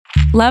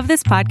Love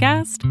this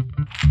podcast?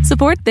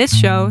 Support this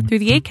show through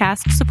the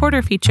Acast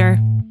supporter feature.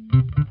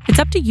 It's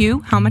up to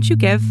you how much you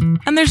give,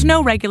 and there's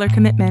no regular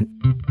commitment.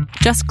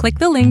 Just click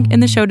the link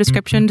in the show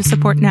description to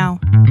support now.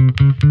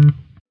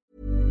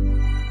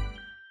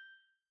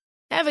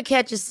 Ever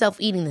catch yourself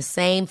eating the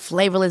same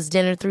flavorless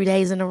dinner 3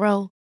 days in a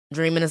row?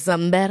 Dreaming of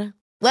something better?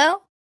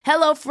 Well,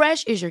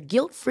 HelloFresh is your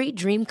guilt-free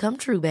dream come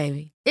true,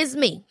 baby. It's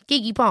me,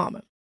 Keke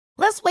Palmer.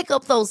 Let's wake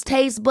up those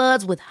taste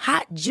buds with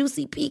hot,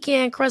 juicy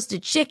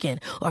pecan-crusted chicken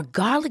or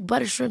garlic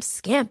butter shrimp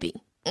scampi.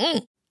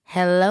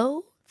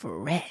 Hello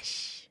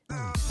Fresh.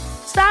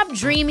 Stop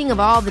dreaming of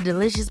all the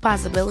delicious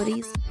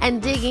possibilities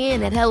and dig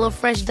in at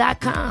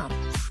HelloFresh.com.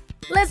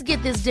 Let's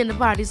get this dinner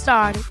party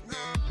started.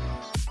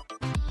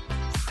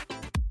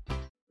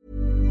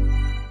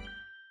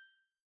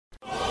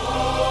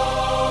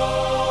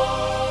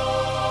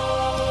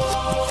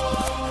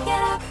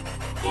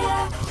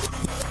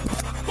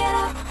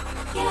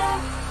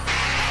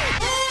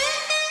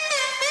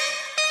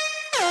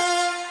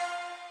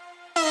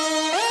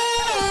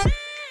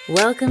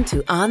 Welcome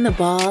to On the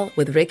Ball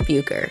with Rick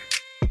Bucher.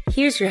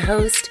 Here's your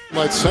host.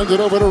 Let's send it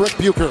over to Rick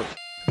Bucher.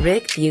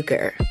 Rick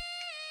Bucher.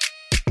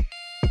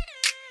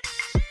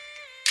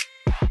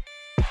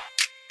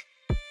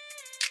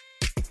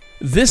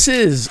 This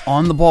is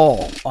On the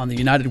Ball on the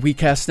United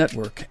WeCast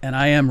Network, and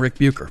I am Rick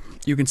Bucher.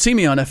 You can see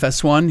me on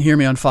FS1, hear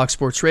me on Fox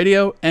Sports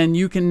Radio, and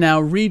you can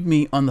now read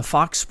me on the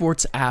Fox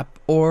Sports app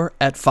or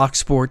at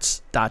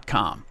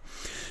foxsports.com.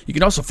 You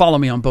can also follow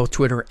me on both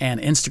Twitter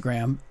and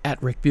Instagram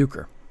at Rick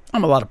Bucher.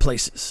 I'm a lot of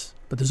places,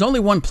 but there's only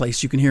one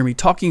place you can hear me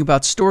talking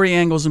about story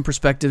angles and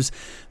perspectives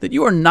that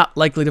you are not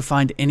likely to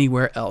find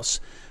anywhere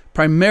else,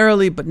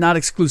 primarily but not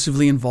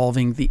exclusively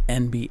involving the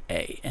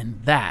NBA,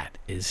 and that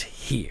is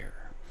here.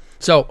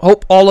 So,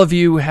 hope all of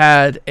you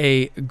had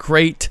a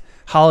great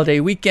holiday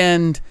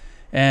weekend,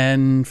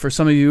 and for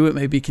some of you it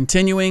may be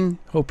continuing.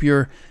 Hope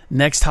your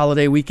next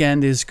holiday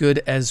weekend is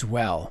good as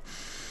well.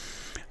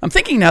 I'm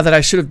thinking now that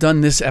I should have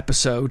done this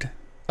episode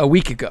a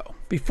week ago,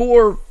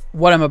 before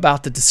what I'm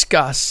about to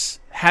discuss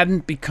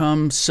hadn't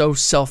become so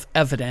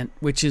self-evident,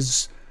 which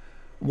is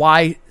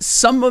why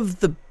some of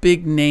the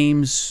big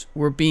names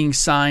were being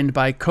signed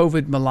by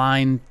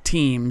COVID-maligned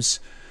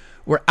teams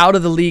were out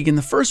of the league in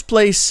the first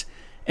place,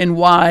 and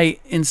why,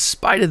 in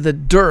spite of the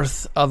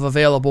dearth of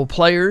available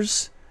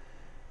players,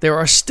 there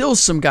are still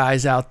some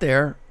guys out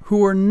there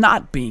who are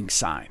not being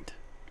signed.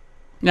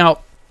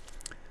 Now,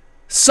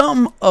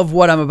 some of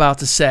what I'm about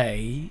to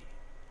say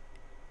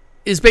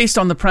is based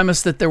on the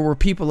premise that there were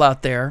people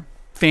out there,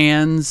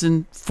 fans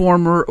and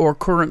former or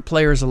current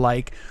players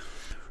alike,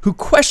 who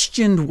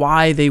questioned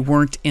why they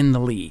weren't in the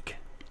league.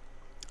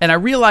 And I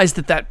realize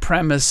that that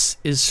premise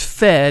is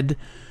fed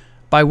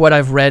by what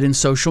I've read in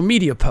social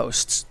media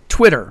posts,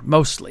 Twitter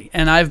mostly.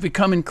 And I've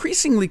become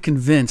increasingly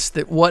convinced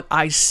that what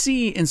I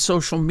see in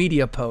social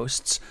media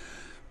posts,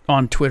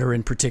 on Twitter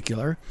in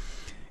particular,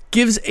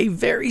 gives a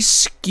very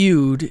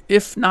skewed,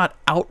 if not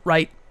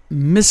outright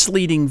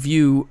misleading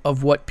view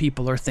of what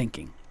people are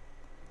thinking.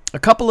 A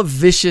couple of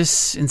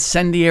vicious,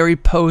 incendiary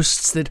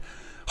posts that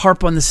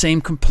harp on the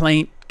same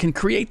complaint can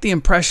create the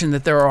impression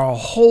that there are a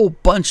whole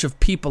bunch of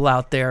people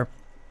out there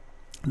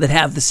that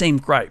have the same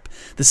gripe,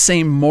 the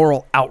same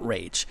moral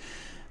outrage.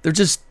 They're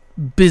just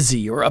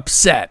busy or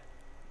upset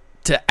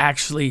to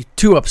actually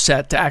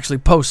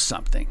post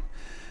something.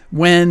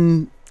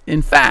 When,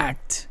 in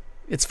fact,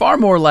 it's far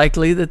more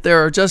likely that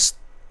there are just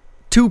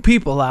two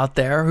people out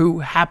there who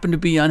happen to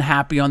be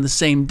unhappy on the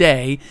same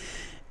day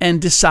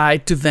and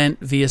decide to vent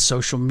via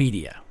social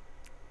media.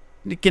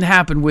 It can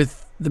happen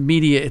with the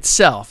media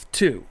itself,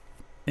 too,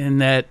 in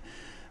that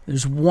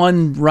there's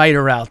one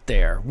writer out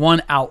there,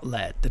 one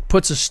outlet that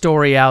puts a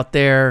story out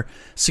there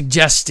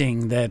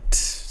suggesting that,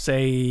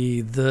 say,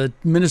 the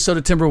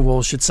Minnesota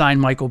Timberwolves should sign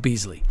Michael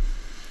Beasley.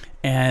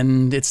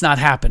 And it's not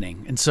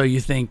happening. And so you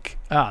think,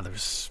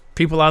 there's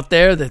people out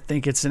there that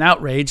think it's an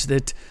outrage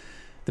that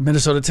the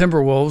Minnesota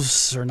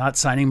Timberwolves are not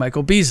signing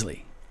Michael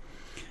Beasley.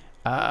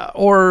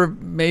 Or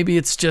maybe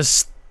it's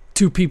just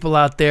two people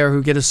out there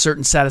who get a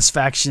certain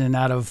satisfaction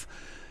out of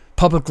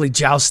publicly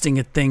jousting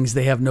at things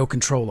they have no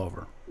control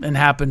over and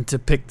happen to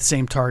pick the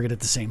same target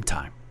at the same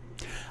time.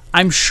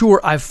 I'm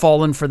sure I've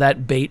fallen for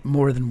that bait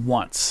more than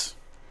once.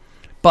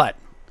 But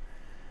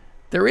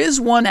there is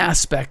one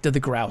aspect of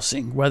the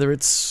grousing, whether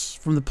it's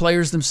from the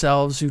players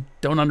themselves who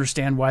don't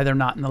understand why they're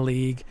not in the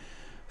league,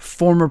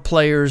 former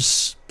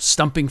players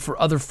stumping for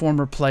other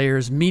former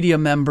players, media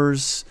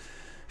members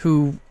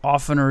who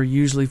often are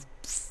usually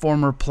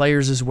former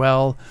players as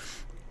well,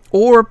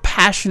 or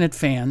passionate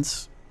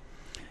fans.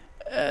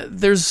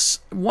 There's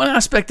one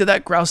aspect of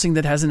that grousing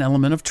that has an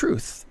element of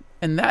truth,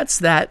 and that's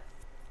that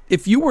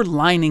if you were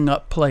lining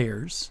up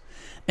players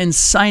and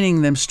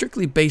signing them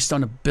strictly based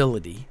on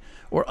ability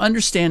or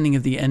understanding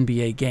of the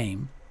NBA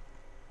game,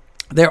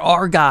 there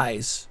are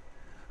guys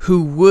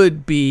who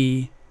would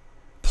be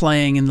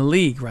playing in the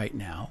league right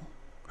now,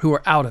 who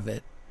are out of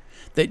it,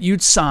 that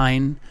you'd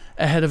sign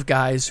ahead of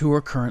guys who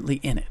are currently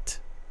in it.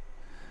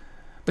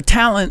 But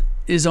talent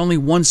is only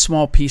one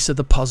small piece of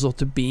the puzzle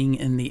to being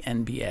in the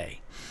NBA.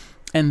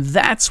 And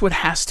that's what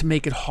has to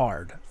make it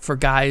hard for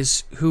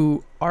guys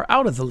who are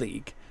out of the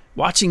league,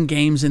 watching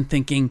games and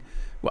thinking,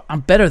 well,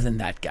 I'm better than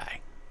that guy.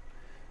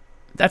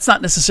 That's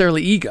not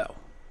necessarily ego.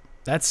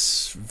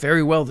 That's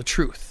very well the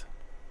truth.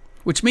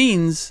 Which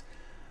means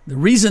the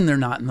reason they're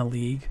not in the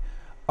league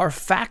are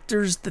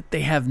factors that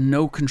they have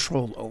no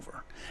control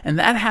over. And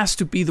that has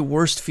to be the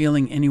worst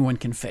feeling anyone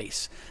can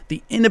face.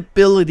 The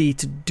inability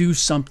to do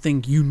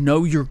something you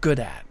know you're good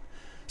at.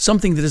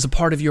 Something that is a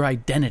part of your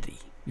identity,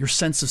 your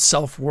sense of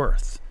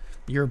self-worth,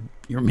 your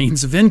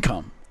means of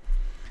income.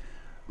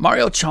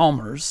 Mario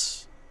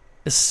Chalmers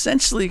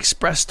essentially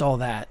expressed all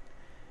that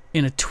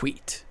in a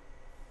tweet.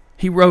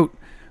 He wrote,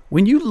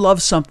 "When you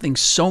love something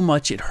so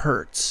much it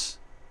hurts,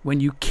 when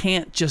you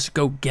can't just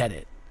go get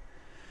it.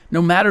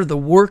 No matter the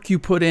work you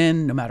put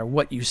in, no matter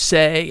what you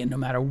say, and no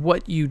matter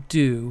what you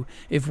do,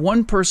 if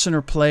one person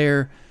or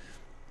player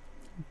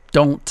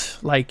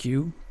doesn't like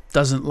you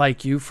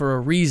for a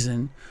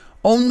reason,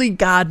 only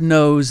God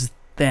knows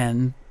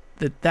then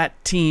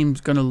that team's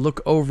going to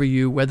look over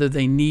you whether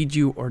they need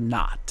you or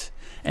not."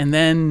 And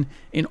then,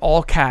 in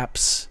all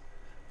caps,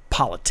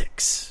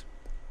 politics.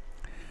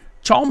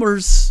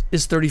 Chalmers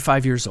is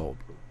 35 years old.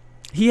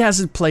 He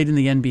hasn't played in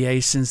the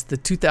NBA since the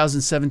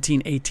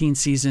 2017-18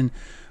 season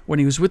when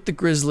he was with the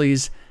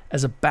Grizzlies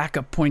as a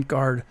backup point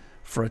guard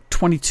for a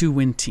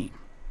 22-win team.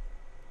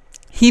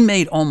 He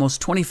made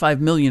almost $25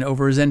 million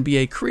over his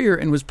NBA career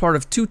and was part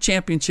of 2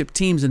 championship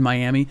teams in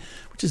Miami,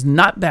 which is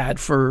not bad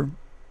for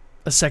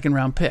a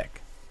second-round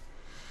pick.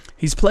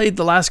 He's played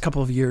the last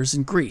couple of years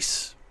in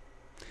Greece.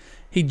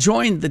 He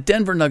joined the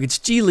Denver Nuggets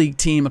G League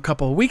team a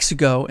couple of weeks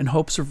ago in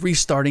hopes of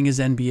restarting his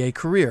NBA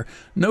career,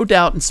 no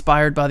doubt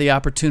inspired by the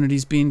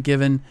opportunities being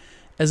given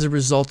as a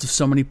result of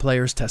so many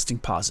players testing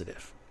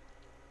positive.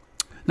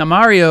 Now,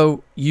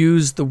 Mario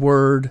used the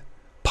word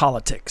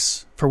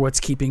politics for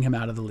what's keeping him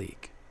out of the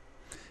league.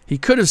 He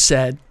could have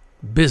said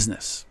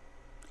business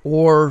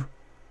or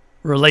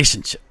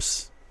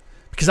relationships,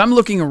 because I'm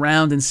looking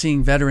around and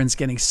seeing veterans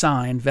getting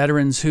signed,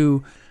 veterans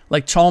who,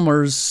 like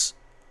Chalmers,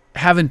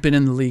 haven't been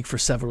in the league for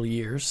several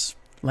years.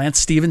 Lance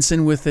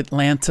Stevenson with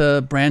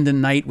Atlanta, Brandon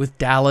Knight with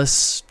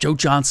Dallas, Joe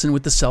Johnson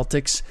with the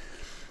Celtics.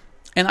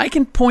 And I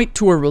can point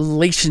to a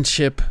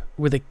relationship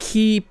with a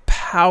key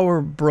power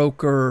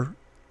broker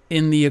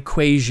in the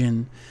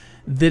equation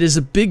that is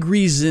a big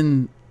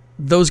reason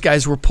those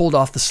guys were pulled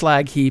off the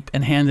slag heap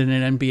and handed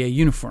an NBA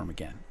uniform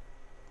again.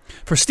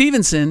 For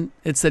Stevenson,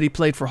 it's that he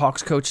played for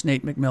Hawks coach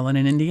Nate McMillan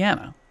in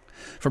Indiana.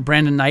 For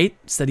Brandon Knight,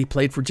 it's that he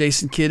played for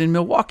Jason Kidd in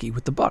Milwaukee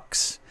with the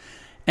Bucks.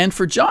 And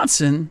for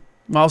Johnson,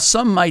 while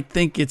some might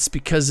think it's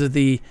because of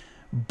the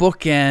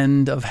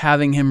bookend of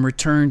having him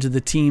return to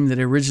the team that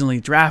originally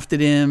drafted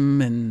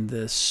him and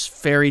this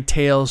fairy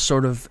tale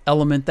sort of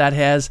element that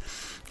has,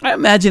 I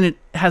imagine it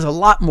has a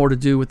lot more to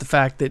do with the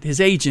fact that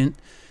his agent,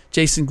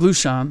 Jason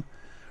Glushon,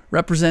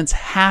 represents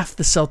half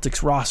the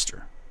Celtics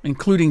roster,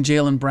 including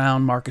Jaylen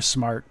Brown, Marcus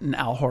Smart, and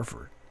Al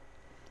Horford.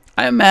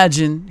 I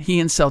imagine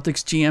he and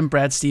Celtics GM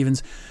Brad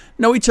Stevens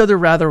know each other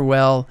rather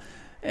well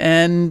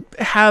and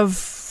have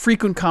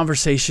frequent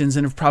conversations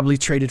and have probably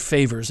traded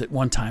favors at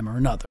one time or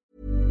another.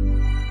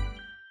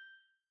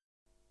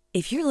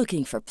 If you're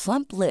looking for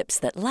plump lips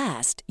that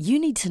last, you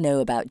need to know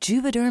about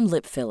Juvederm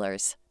lip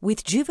fillers.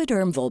 With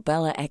Juvederm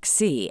Volbella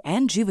XC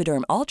and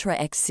Juvederm Ultra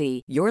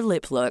XC, your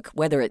lip look,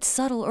 whether it's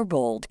subtle or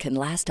bold, can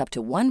last up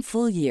to 1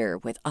 full year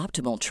with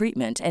optimal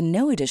treatment and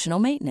no additional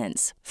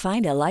maintenance.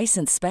 Find a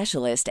licensed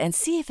specialist and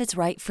see if it's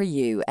right for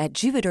you at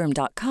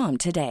Juvederm.com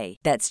today.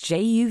 That's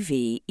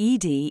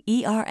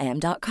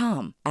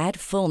JUVEDERM.com. Add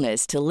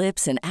fullness to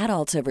lips in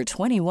adults over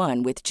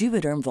 21 with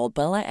Juvederm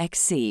Volbella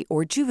XC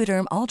or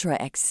Juvederm Ultra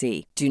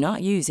XC. Do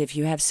not use if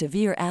you have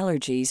severe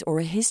allergies or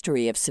a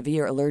history of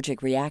severe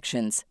allergic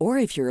reactions, or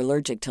if you're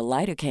allergic to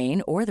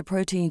lidocaine or the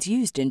proteins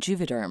used in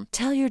Juvederm.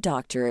 Tell your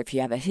doctor if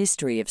you have a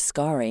history of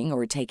scarring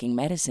or taking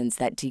medicines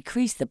that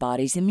decrease the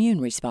body's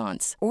immune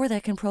response or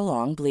that can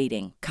prolong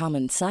bleeding.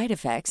 Common side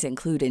effects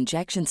include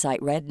injection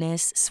site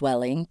redness,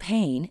 swelling,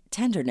 pain,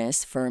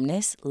 tenderness,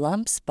 firmness,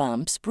 lumps,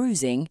 bumps,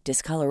 bruising,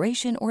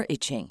 discoloration, or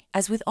itching.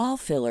 As with all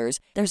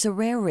fillers, there's a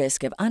rare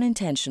risk of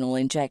unintentional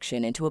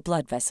injection into a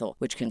blood vessel,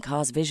 which can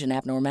cause vision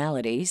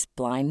abnormalities,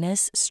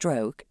 blindness,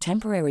 stroke,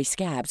 temporary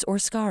scabs, or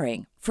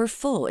scarring. For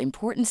full,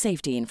 important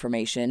safety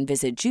information,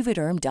 visit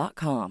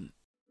Juvederm.com.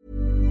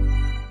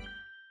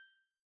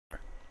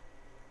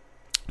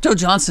 Joe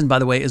Johnson, by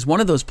the way, is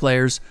one of those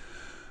players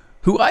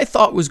who I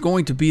thought was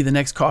going to be the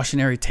next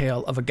cautionary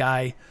tale of a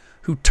guy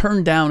who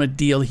turned down a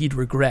deal he'd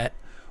regret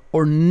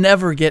or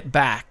never get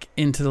back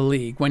into the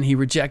league when he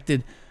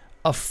rejected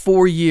a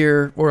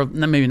 4-year, or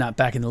maybe not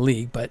back in the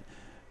league, but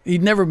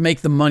he'd never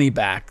make the money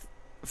back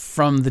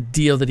from the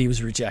deal that he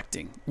was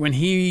rejecting. When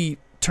he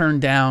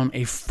turned down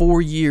a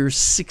 4-year,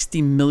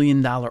 $60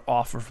 million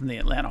offer from the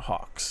Atlanta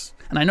Hawks.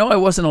 And I know I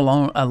wasn't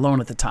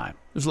alone at the time.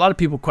 There's a lot of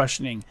people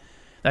questioning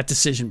that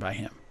decision by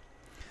him.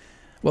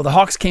 Well, the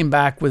Hawks came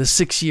back with a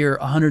 6-year,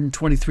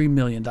 $123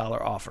 million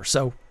offer,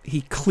 so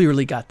he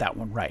clearly got that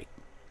one right.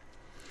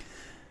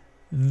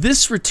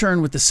 This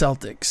return with the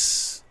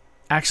Celtics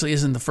actually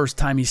isn't the first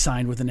time he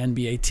signed with an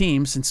NBA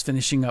team since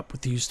finishing up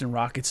with the Houston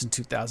Rockets in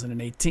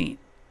 2018.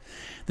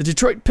 The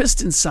Detroit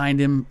Pistons signed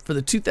him for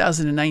the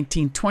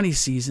 2019-20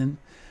 season,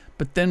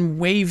 but then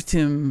waived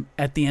him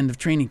at the end of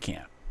training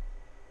camp.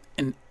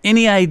 And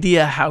any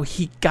idea how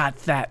he got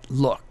that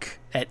look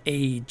at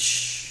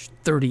age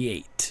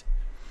 38?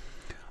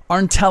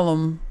 Arn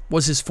Tellem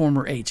was his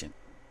former agent,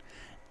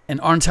 and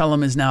Arn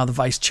Tellem is now the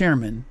vice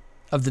chairman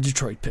of the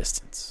Detroit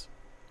Pistons.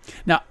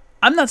 Now,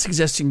 I'm not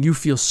suggesting you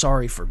feel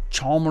sorry for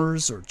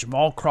Chalmers or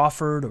Jamal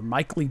Crawford or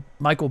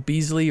Michael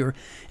Beasley or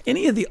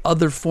any of the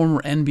other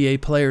former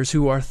NBA players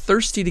who are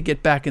thirsty to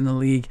get back in the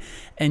league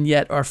and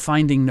yet are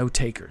finding no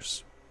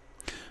takers.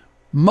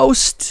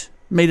 Most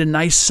made a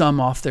nice sum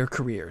off their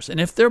careers, and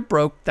if they're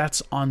broke,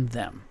 that's on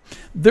them.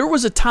 There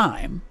was a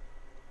time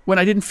when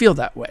I didn't feel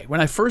that way. When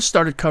I first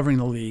started covering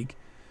the league,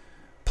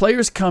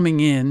 players coming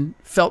in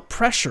felt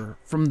pressure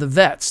from the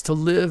vets to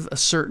live a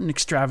certain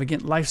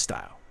extravagant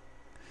lifestyle.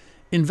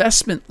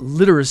 Investment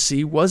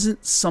literacy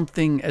wasn't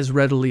something as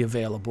readily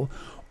available,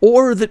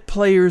 or that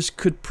players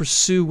could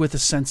pursue with a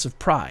sense of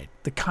pride,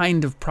 the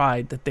kind of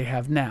pride that they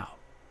have now.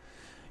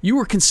 You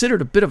were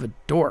considered a bit of a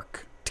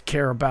dork to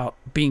care about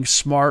being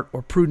smart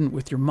or prudent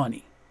with your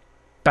money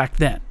back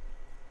then.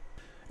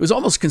 It was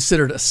almost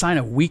considered a sign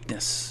of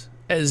weakness,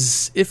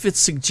 as if it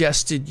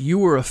suggested you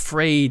were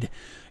afraid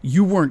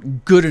you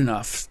weren't good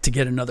enough to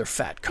get another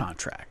fat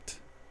contract.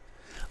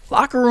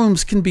 Locker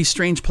rooms can be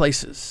strange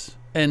places,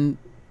 and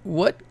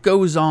what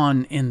goes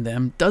on in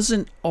them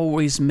doesn't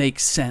always make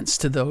sense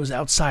to those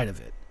outside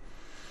of it.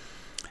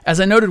 As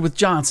I noted with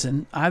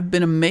Johnson, I've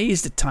been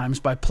amazed at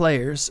times by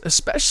players,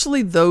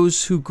 especially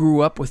those who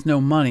grew up with no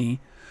money,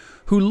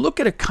 who look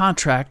at a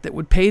contract that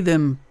would pay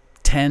them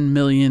 $10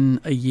 million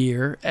a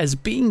year as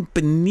being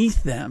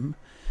beneath them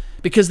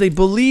because they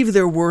believe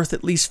they're worth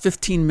at least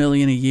 $15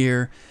 million a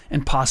year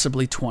and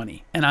possibly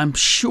 $20. And I'm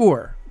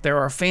sure there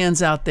are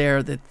fans out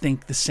there that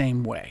think the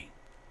same way.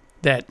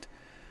 That,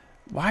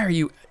 why are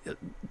you,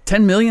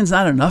 $10 million's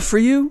not enough for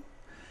you?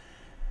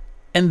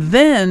 And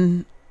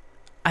then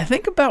I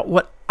think about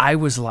what I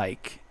was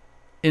like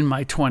in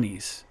my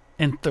 20s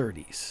and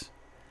 30s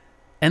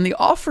and the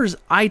offers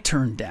I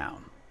turned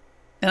down.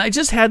 And I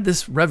just had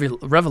this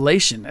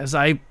revelation as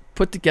I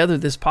put together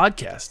this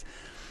podcast.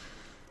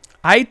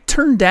 I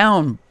turned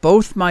down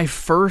both my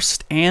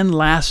first and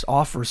last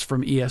offers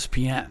from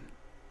ESPN,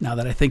 now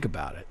that I think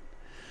about it,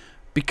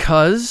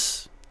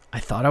 because I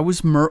thought I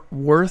was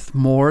worth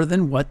more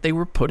than what they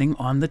were putting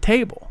on the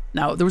table.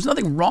 Now, there was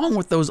nothing wrong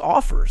with those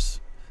offers,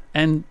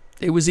 and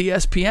it was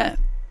ESPN.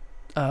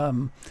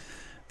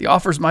 The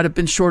offers might have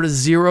been short of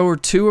 0 or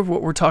 2 of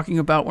what we're talking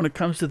about when it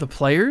comes to the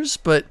players,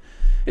 but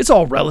it's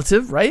all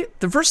relative, right?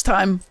 The first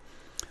time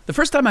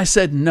I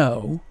said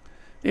no,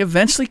 they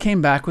eventually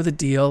came back with a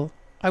deal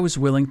I was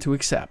willing to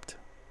accept.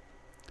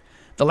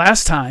 The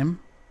last time,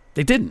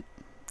 they didn't.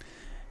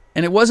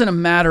 And it wasn't a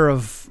matter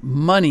of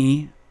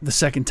money the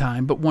second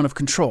time, but one of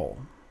control.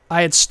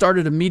 I had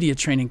started a media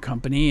training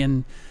company,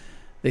 and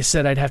they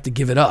said I'd have to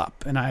give it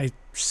up. And I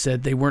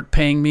said they weren't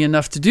paying me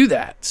enough to do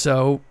that.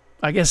 So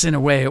I guess in a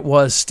way it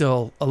was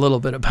still a little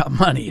bit about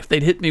money. If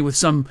they'd hit me with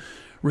some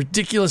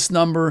ridiculous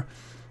number,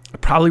 I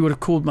probably would have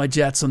cooled my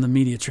jets on the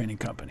media training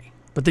company.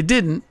 But they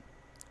didn't.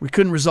 We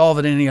couldn't resolve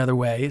it any other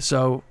way.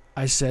 So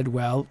I said,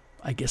 well,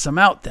 I guess I'm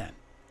out then.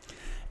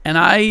 And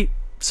I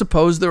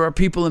suppose there are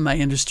people in my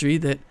industry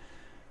that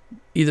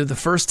either the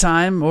first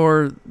time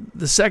or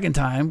the second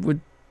time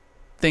would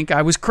think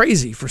I was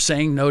crazy for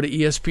saying no to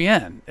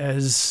ESPN,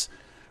 as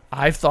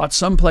I've thought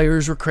some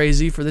players were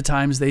crazy for the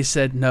times they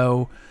said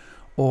no,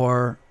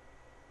 or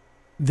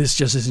this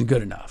just isn't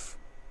good enough.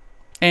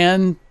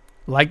 And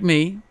like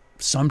me,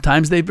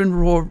 sometimes they've been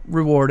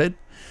rewarded,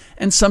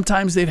 and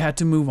sometimes they've had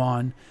to move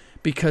on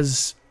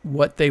because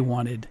what they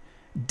wanted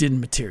didn't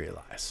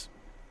materialize.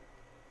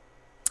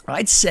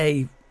 I'd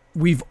say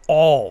we've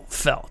all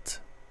felt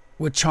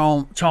what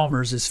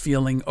Chalmers is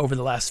feeling over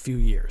the last few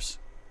years.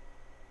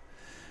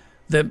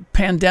 The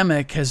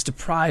pandemic has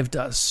deprived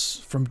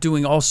us from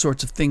doing all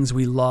sorts of things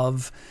we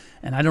love,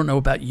 and I don't know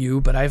about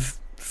you, but I've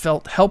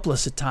felt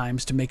helpless at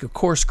times to make a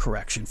course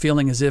correction,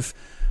 feeling as if,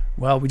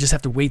 well, we just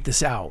have to wait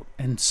this out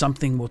and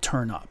something will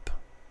turn up.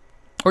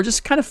 Or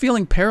just kind of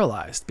feeling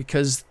paralyzed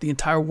because the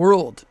entire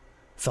world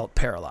felt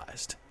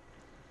paralyzed.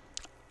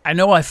 I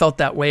know I felt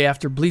that way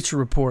after Bleacher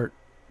Report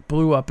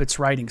blew up its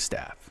writing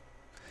staff.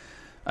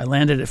 I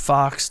landed at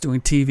Fox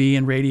doing TV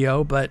and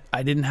radio, but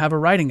I didn't have a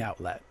writing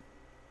outlet.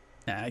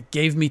 It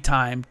gave me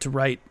time to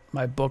write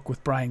my book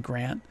with Brian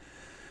Grant,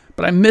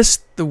 but I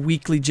missed the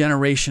weekly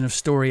generation of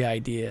story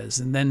ideas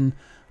and then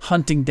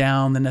hunting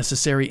down the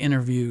necessary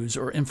interviews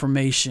or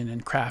information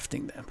and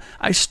crafting them.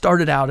 I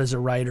started out as a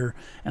writer,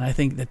 and I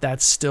think that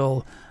that's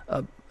still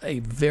a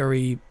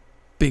very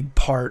big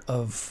part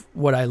of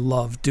what I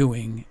love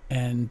doing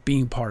and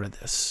being part of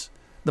this.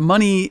 The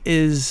money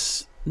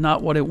is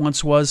not what it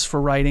once was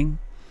for writing,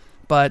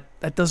 but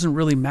that doesn't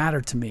really matter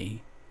to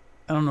me.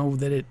 I don't know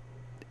that it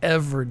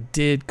ever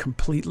did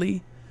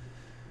completely,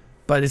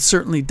 but it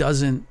certainly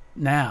doesn't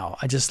now.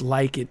 I just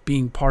like it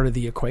being part of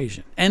the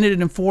equation. And it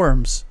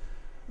informs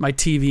my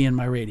TV and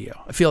my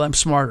radio. I feel I'm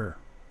smarter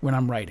when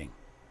I'm writing.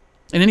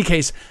 In any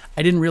case,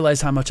 I didn't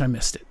realize how much I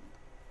missed it.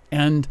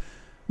 And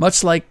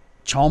much like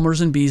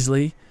Chalmers and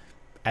Beasley,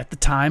 at the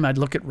time I'd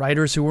look at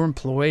writers who were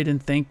employed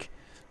and think,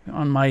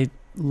 on my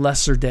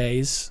lesser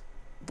days,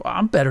 well,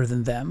 I'm better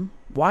than them.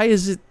 Why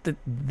is it that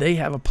they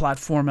have a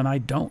platform and I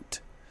don't?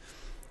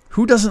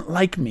 Who doesn't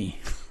like me?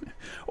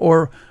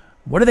 Or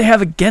what do they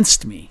have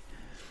against me?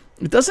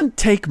 It doesn't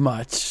take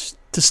much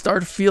to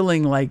start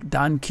feeling like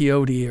Don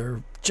Quixote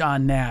or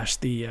John Nash,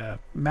 the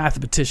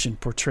mathematician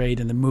portrayed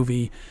in the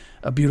movie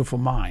A Beautiful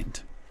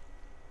Mind.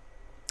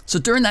 So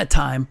during that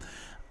time,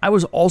 I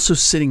was also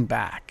sitting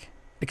back,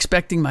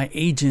 expecting my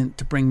agent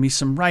to bring me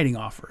some writing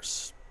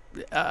offers.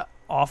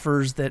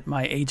 Offers that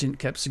my agent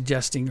kept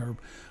suggesting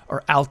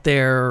are out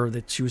there, or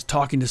that she was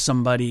talking to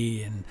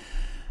somebody. And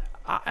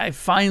I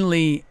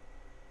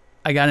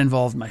got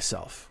involved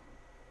myself.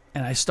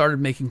 And I started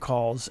making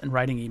calls and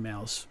writing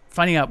emails,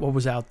 finding out what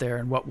was out there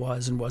and what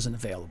was and wasn't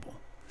available.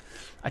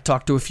 I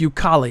talked to a few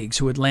colleagues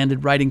who had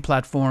landed writing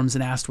platforms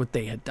and asked what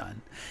they had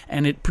done.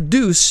 And it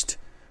produced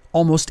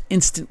almost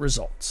instant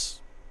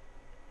results.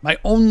 My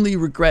only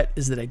regret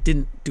is that I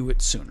didn't do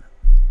it sooner.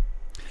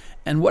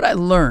 And what I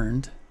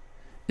learned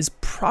is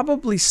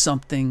probably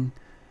something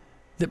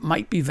that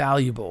might be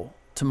valuable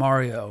to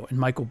Mario and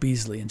Michael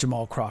Beasley and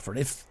Jamal Crawford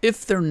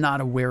if they're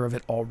not aware of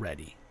it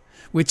already,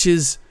 which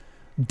is,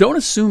 don't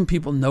assume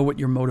people know what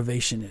your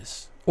motivation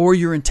is or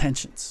your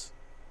intentions.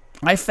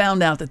 I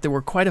found out that there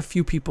were quite a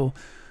few people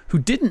who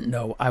didn't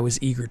know I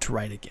was eager to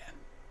write again.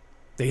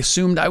 They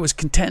assumed I was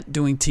content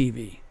doing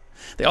TV.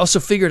 They also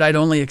figured I'd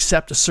only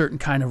accept a certain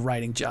kind of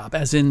writing job,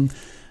 as in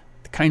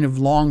the kind of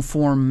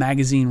long-form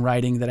magazine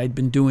writing that I'd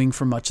been doing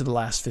for much of the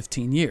last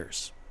 15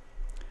 years.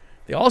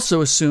 They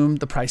also assumed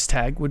the price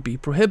tag would be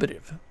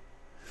prohibitive.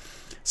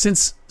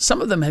 Since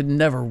some of them had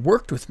never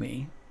worked with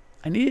me,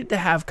 I needed to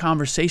have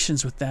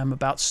conversations with them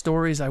about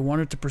stories I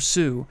wanted to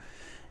pursue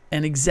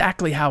and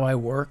exactly how I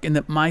work, and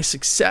that my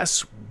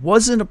success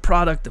wasn't a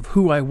product of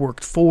who I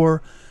worked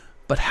for,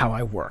 but how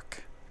I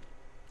work.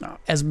 Now,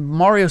 as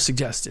Mario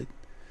suggested,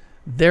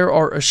 there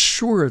are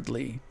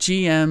assuredly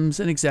GMs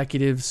and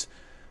executives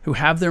who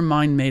have their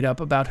mind made up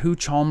about who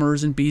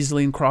Chalmers and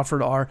Beasley and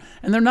Crawford are,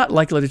 and they're not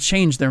likely to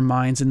change their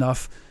minds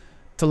enough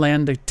to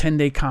land a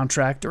 10-day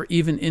contract or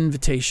even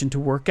invitation to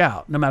work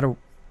out, no matter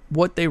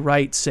what they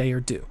write, say,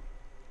 or do.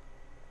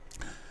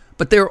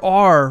 But there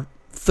are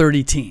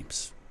 30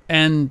 teams,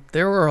 and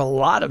there are a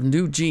lot of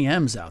new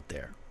GMs out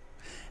there.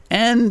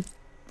 And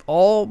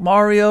all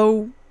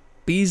Mario,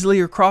 Beasley,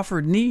 or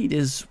Crawford need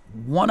is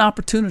one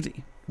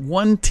opportunity,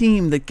 one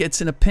team that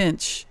gets in a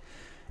pinch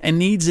and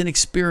needs an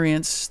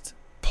experienced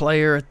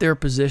player at their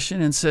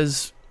position and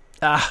says,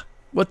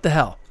 what the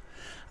hell?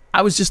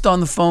 I was just on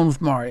the phone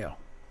with Mario.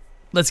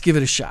 Let's give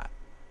it a shot.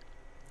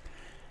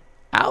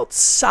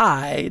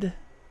 Outside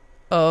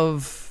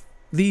of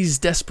these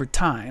desperate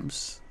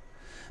times,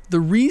 the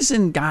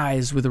reason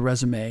guys with a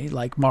resume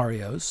like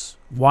Mario's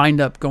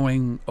wind up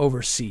going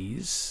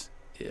overseas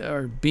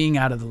or being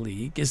out of the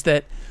league is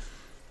that,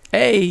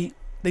 A,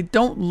 they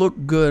don't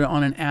look good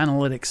on an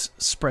analytics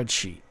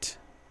spreadsheet,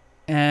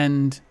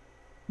 and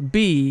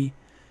B,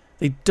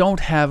 they don't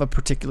have a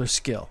particular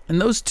skill.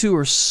 And those two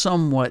are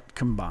somewhat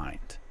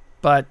combined.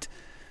 But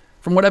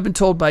from what I've been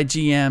told by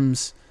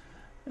GMs,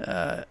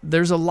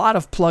 there's a lot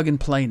of plug and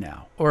play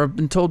now, or I've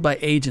been told by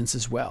agents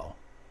as well.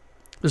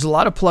 There's a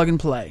lot of plug and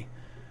play.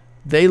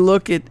 They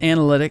look at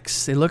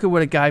analytics, they look at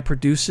what a guy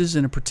produces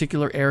in a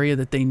particular area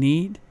that they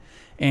need,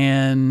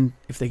 and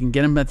if they can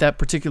get him at that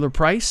particular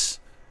price,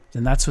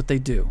 then that's what they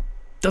do.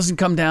 It doesn't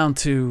come down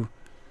to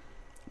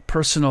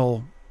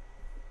personal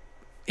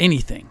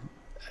anything.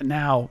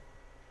 Now,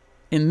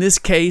 in this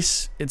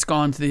case, it's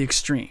gone to the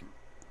extreme,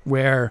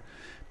 where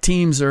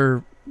teams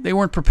they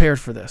weren't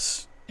prepared for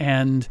this,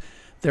 and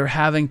they're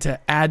having to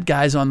add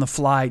guys on the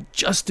fly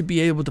just to be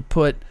able to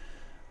put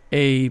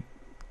a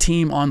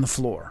team on the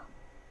floor.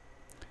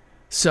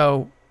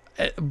 So,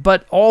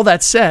 but all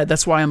that said,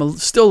 that's why I'm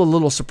still a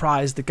little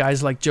surprised that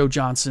guys like Joe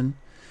Johnson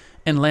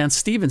and Lance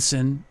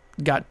Stevenson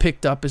got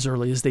picked up as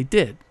early as they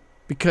did,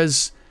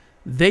 because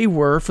they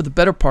were, for the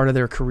better part of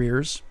their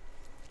careers,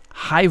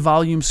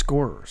 high-volume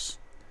scorers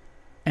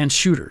and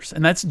shooters.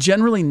 And that's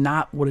generally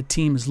not what a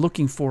team is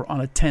looking for on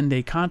a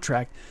 10-day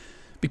contract,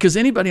 because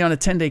anybody on a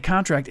 10-day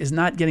contract is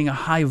not getting a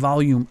high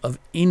volume of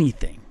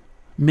anything.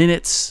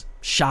 Minutes,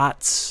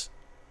 shots,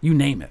 you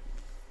name it.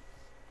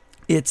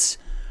 It's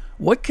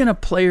what can a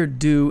player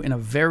do in a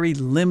very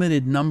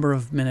limited number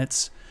of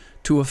minutes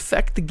to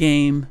affect the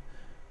game,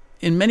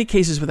 in many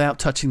cases without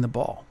touching the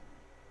ball?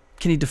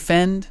 Can he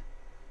defend?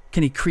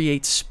 Can he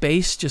create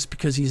space just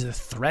because he's a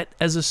threat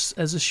as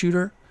a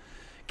shooter?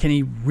 Can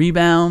he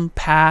rebound,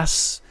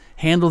 pass,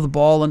 handle the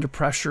ball under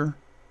pressure?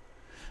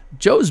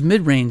 Joe's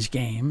mid-range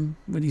game,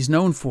 what he's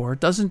known for,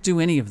 doesn't do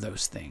any of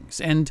those things.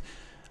 And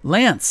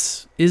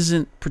Lance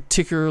isn't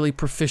particularly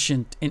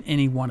proficient in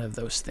any one of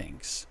those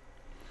things.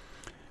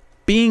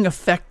 Being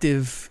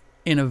effective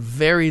in a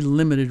very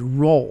limited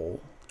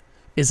role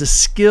is a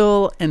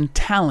skill and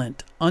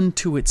talent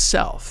unto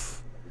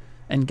itself.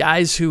 And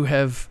guys who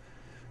have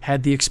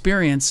had the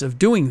experience of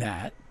doing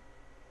that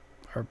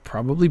are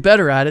probably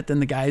better at it than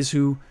the guys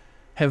who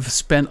have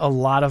spent played a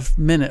lot of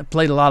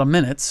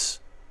minutes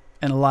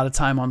and a lot of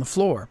time on the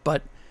floor,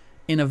 but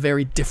in a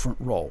very different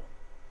role.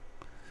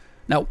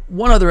 Now,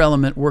 one other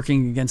element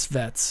working against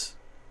vets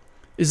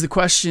is the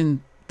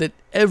question that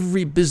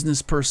every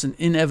business person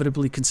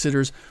inevitably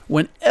considers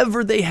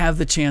whenever they have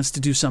the chance to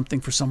do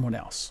something for someone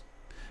else,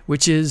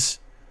 which is,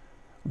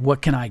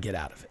 what can I get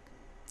out of it?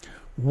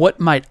 What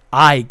might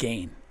I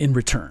gain in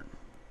return?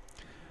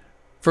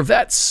 For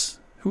vets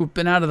who have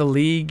been out of the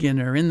league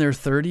and are in their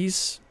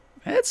 30s,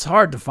 it's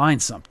hard to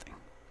find something.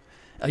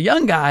 A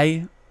young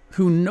guy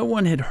who no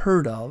one had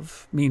heard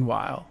of,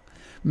 meanwhile,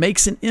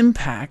 makes an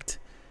impact,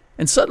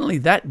 and suddenly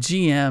that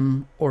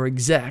GM or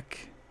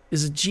exec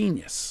is a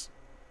genius.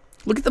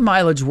 Look at the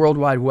mileage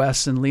Worldwide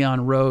Wes and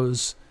Leon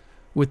Rose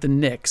with the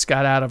Knicks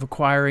got out of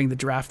acquiring the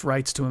draft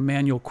rights to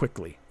Emmanuel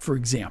Quickley, for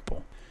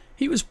example.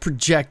 He was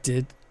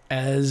projected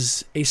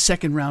as a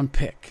second-round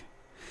pick,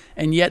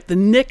 and yet the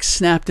Knicks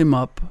snapped him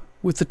up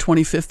with the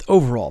 25th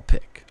overall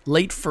pick,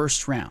 late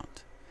first round.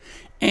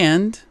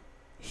 And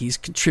he's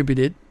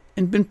contributed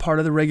and been part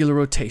of the regular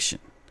rotation.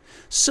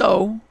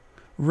 So,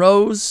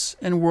 Rose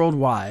and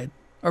Worldwide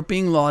are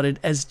being lauded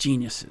as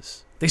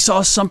geniuses. They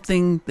saw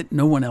something that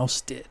no one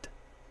else did.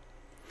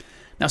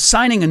 Now,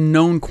 signing a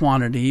known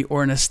quantity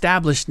or an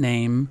established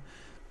name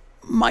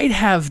might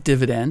have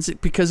dividends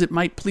because it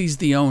might please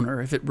the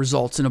owner if it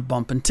results in a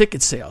bump in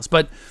ticket sales.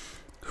 But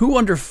who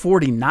under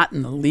 40 not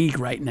in the league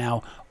right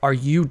now are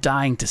you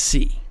dying to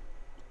see?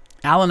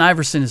 Allen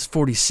Iverson is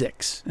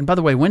 46. And by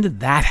the way, when did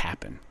that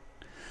happen?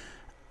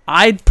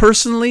 I'd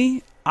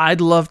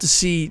love to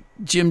see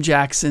Jim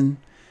Jackson,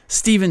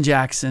 Steven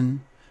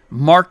Jackson,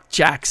 Mark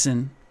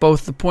Jackson,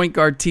 both the point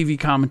guard TV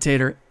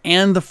commentator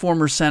and the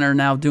former center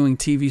now doing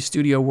TV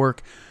studio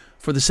work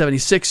for the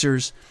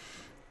 76ers,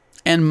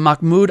 and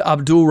Mahmoud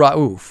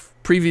Abdul-Rauf,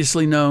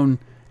 previously known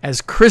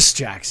as Chris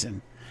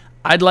Jackson.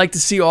 I'd like to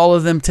see all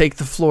of them take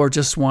the floor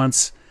just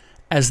once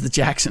as the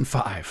Jackson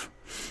 5.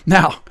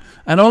 Now,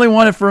 I'd only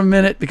want it for a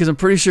minute because I'm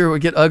pretty sure it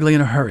would get ugly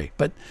in a hurry.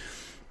 But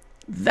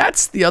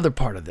that's the other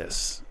part of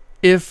this.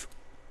 If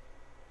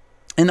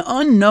an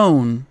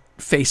unknown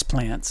face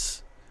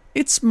plants,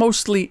 it's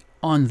mostly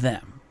on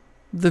them.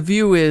 The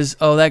view is,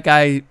 oh, that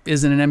guy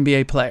isn't an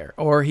NBA player,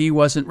 or he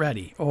wasn't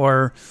ready,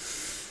 or,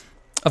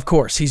 of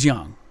course, he's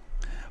young.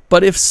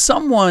 But if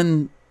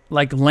someone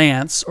like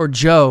Lance or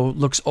Joe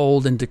looks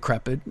old and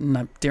decrepit, and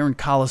Darren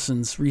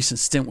Collison's recent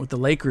stint with the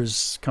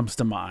Lakers comes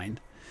to mind,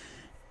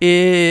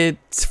 it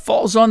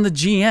falls on the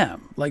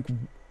GM. Like,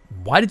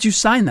 why did you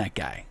sign that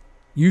guy?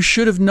 You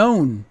should have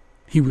known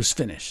he was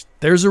finished.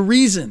 There's a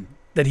reason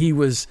that he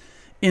was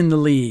in the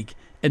league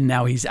and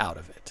now he's out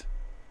of it.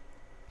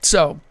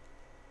 So,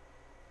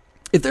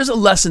 if there's a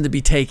lesson to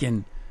be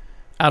taken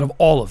out of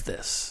all of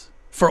this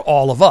for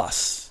all of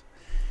us,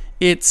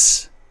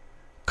 it's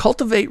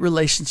cultivate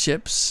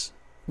relationships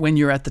when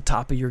you're at the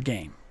top of your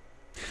game.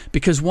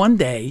 Because one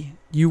day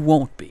you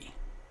won't be.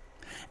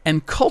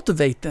 And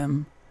cultivate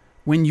them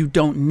when you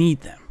don't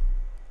need them.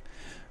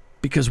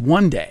 Because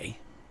one day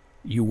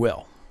you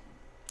will.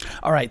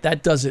 All right,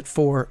 that does it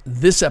for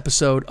this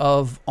episode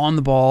of On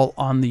the Ball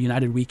on the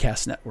United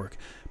WeCast Network.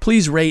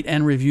 Please rate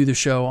and review the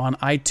show on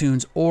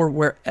iTunes or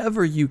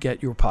wherever you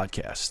get your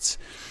podcasts.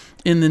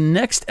 In the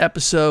next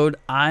episode,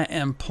 I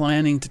am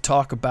planning to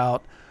talk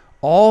about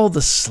all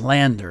the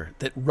slander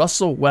that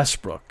Russell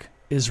Westbrook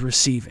is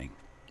receiving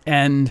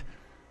and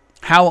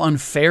how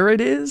unfair it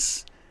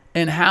is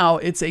and how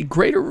it's a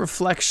greater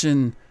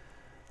reflection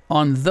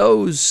on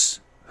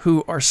those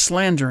who are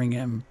slandering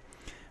him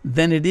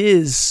than it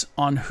is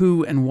on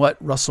who and what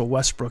Russell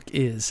Westbrook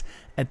is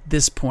at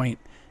this point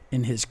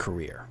in his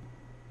career.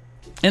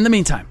 In the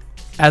meantime,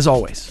 as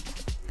always,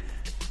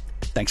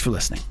 thanks for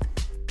listening.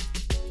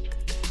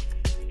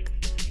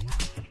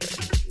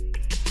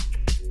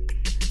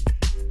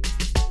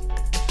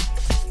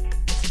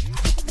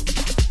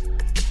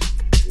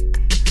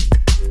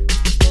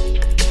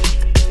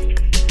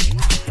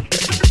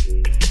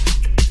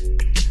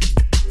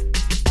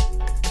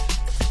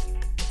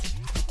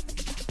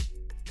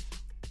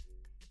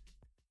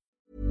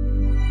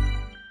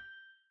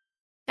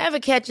 Ever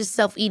catch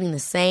yourself eating the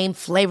same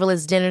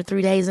flavorless dinner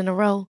 3 days in a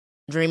row?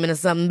 Dreaming of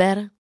something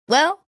better?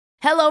 Well,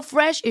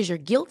 HelloFresh is your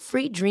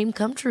guilt-free dream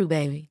come true,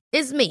 baby.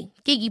 It's me,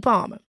 Keke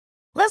Palmer.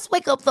 Let's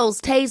wake up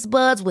those taste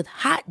buds with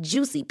hot,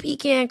 juicy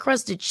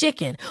pecan-crusted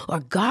chicken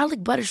or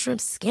garlic butter shrimp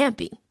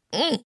scampi.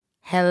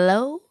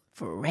 Hello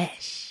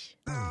Fresh.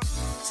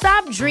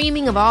 Stop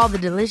dreaming of all the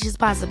delicious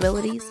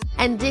possibilities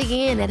and dig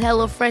in at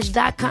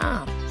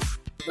HelloFresh.com.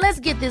 Let's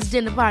get this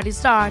dinner party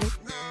started.